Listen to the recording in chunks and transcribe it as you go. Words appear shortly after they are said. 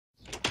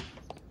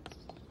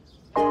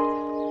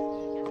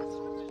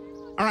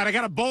All right, I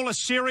got a bowl of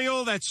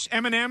cereal that's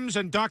M&M's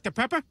and Dr.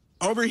 Pepper.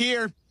 Over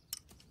here.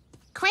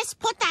 Chris,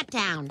 put that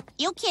down.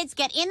 You kids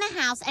get in the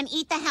house and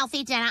eat the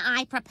healthy dinner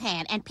I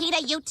prepared. And Peter,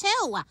 you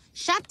too.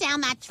 Shut down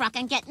that truck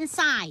and get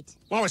inside.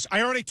 Lois,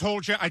 I already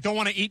told you I don't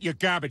want to eat your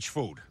garbage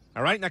food.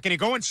 All right? Now, can you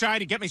go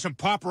inside and get me some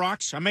Pop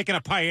Rocks? I'm making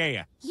a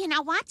paella. You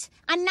know what?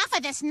 Enough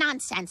of this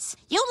nonsense.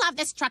 You love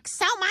this truck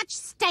so much,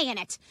 stay in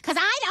it. Because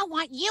I don't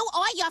want you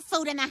or your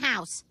food in the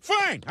house.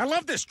 Fine. I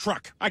love this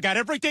truck. I got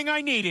everything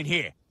I need in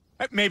here.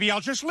 Maybe I'll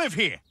just live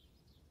here.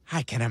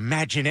 I can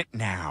imagine it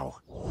now.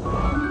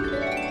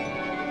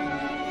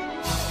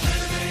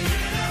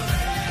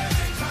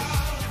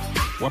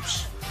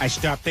 Whoops. I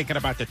stopped thinking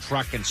about the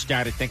truck and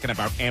started thinking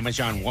about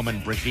Amazon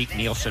woman Brigitte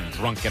Nielsen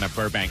drunk in a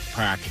Burbank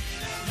park.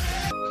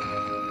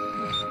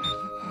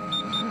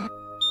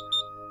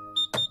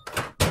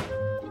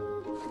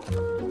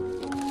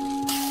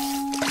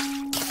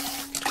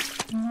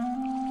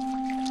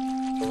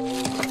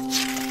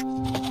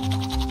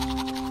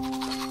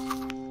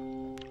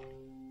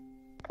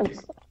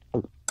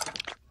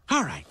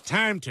 All right,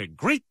 time to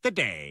greet the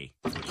day.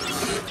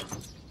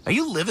 Are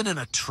you living in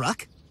a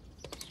truck?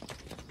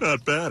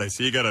 Not bad. I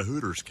see you got a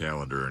Hooters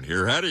calendar in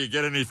here. How do you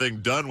get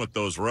anything done with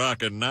those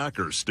rockin'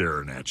 knockers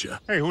staring at you?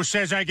 Hey, who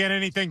says I get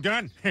anything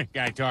done?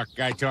 Guy talk,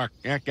 guy talk.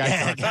 Yeah,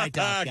 guy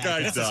talk.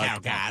 Guy This is talk. how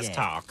guys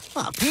talk.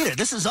 Oh, Peter,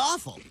 this is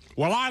awful.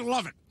 Well, I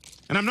love it.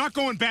 And I'm not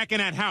going back in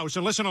that house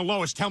and listen to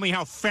Lois tell me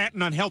how fat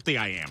and unhealthy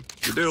I am.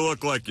 You do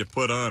look like you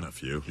put on a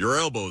few. Your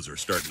elbows are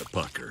starting to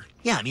pucker.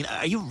 Yeah, I mean,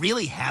 are you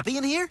really happy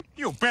in here?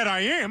 You bet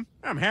I am.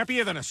 I'm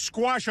happier than a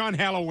squash on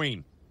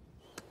Halloween.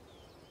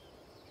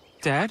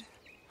 Dad,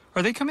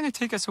 are they coming to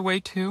take us away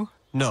too?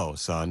 No,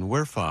 son,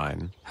 we're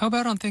fine. How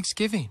about on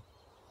Thanksgiving?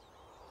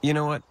 You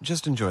know what?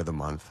 Just enjoy the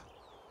month.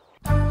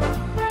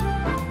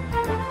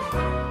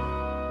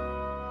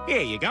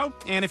 Here you go.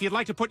 And if you'd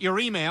like to put your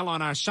email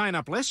on our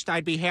sign-up list,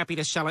 I'd be happy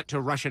to sell it to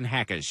Russian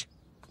hackers.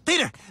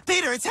 Peter,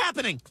 it's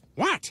happening.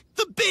 What?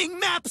 The Bing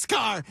Maps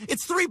car.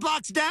 It's 3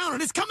 blocks down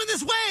and it's coming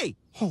this way.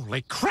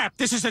 Holy crap,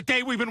 this is the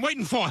day we've been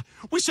waiting for.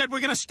 We said we're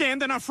going to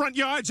stand in our front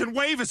yards and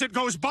wave as it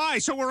goes by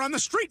so we're on the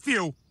street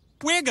view.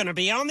 We're gonna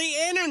be on the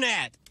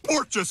internet.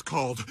 Mort just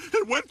called.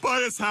 It went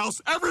by his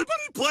house.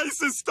 Everybody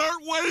places start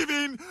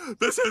waving.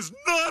 This is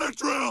not a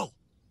drill.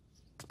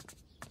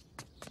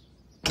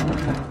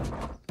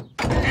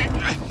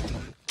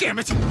 Damn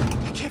it.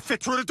 I can't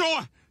fit through the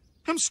door.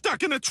 I'm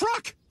stuck in a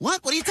truck.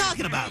 What? What are you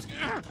talking about?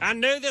 I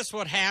knew this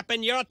would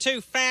happen. You're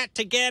too fat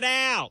to get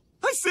out.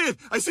 I see it.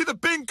 I see the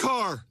Bing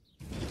car.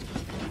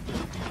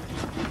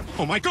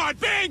 Oh, my God,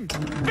 Bing!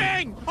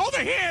 Bing! Over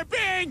here,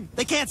 Bing!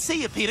 They can't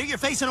see you, Peter. You're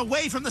facing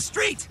away from the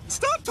street.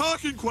 Stop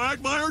talking,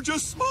 Quagmire.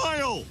 Just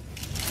smile.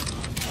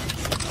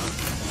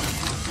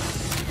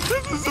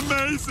 This is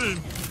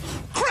amazing.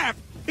 Crap!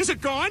 Is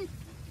it gone?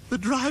 The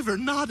driver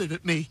nodded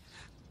at me.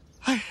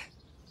 I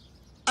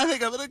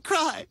think I'm gonna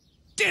cry.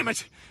 Damn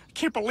it! I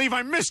can't believe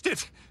I missed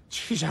it.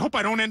 Jeez, I hope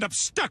I don't end up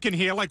stuck in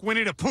here like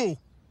Winnie the Pooh.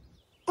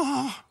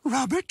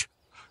 Rabbit,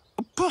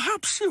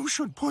 perhaps you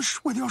should push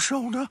with your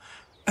shoulder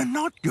and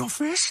not your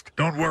fist.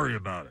 Don't worry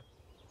about it.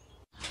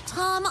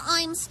 Tom,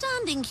 I'm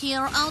standing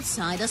here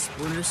outside a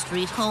Spooner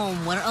Street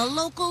home where a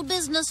local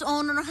business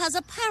owner has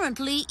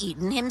apparently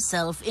eaten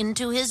himself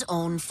into his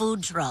own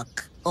food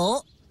truck.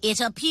 Oh, it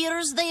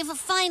appears they've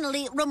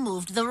finally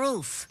removed the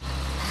roof.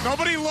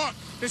 Nobody look!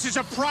 This is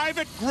a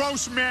private,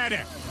 gross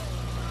matter.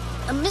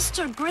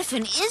 Mr.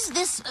 Griffin, is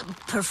this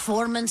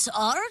performance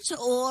art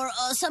or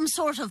some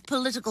sort of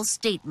political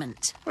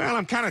statement? Well,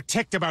 I'm kind of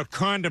ticked about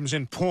condoms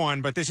in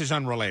porn, but this is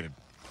unrelated.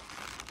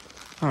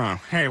 Oh,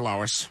 hey,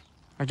 Lois.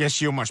 I guess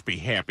you must be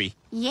happy.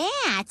 Yeah,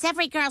 it's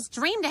every girl's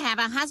dream to have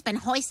a husband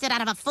hoisted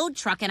out of a food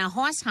truck in a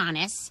horse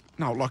harness.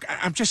 No, look,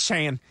 I'm just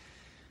saying,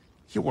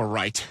 you were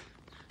right.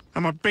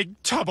 I'm a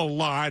big tub of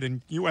lard,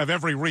 and you have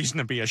every reason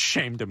to be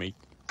ashamed of me.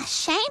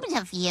 Ashamed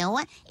of you?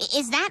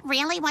 Is that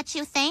really what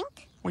you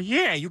think? Well,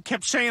 yeah, you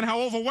kept saying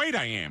how overweight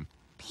I am.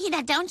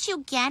 Peter, don't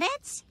you get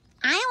it?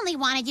 I only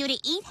wanted you to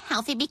eat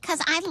healthy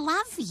because I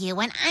love you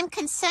and I'm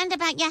concerned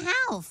about your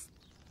health.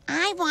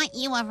 I want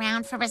you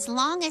around for as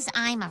long as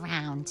I'm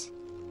around.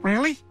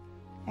 Really?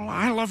 Well,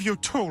 I love you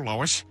too,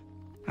 Lois.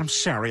 I'm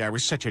sorry I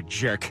was such a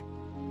jerk.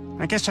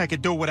 I guess I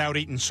could do without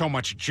eating so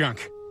much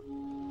junk.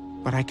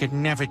 But I could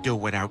never do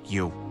without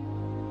you.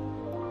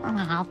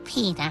 Oh,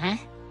 Peter.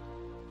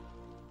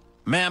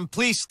 Ma'am,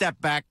 please step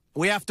back.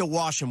 We have to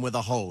wash him with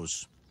a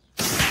hose.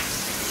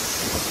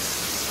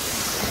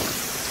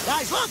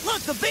 Guys,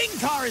 look, the Bing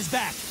car is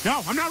back.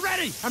 No, I'm not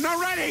ready. I'm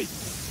not ready.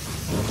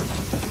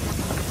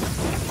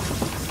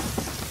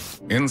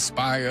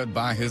 Inspired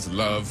by his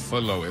love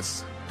for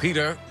Lois,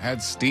 Peter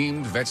had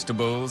steamed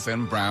vegetables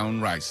and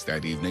brown rice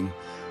that evening,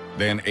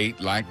 then ate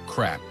like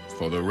crap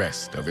for the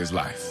rest of his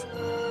life.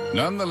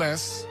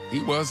 Nonetheless,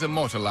 he was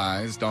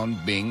immortalized on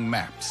Bing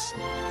Maps.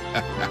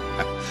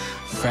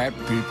 Fat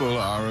people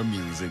are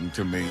amusing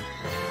to me.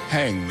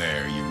 Hang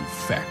there, you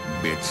fat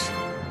bitch.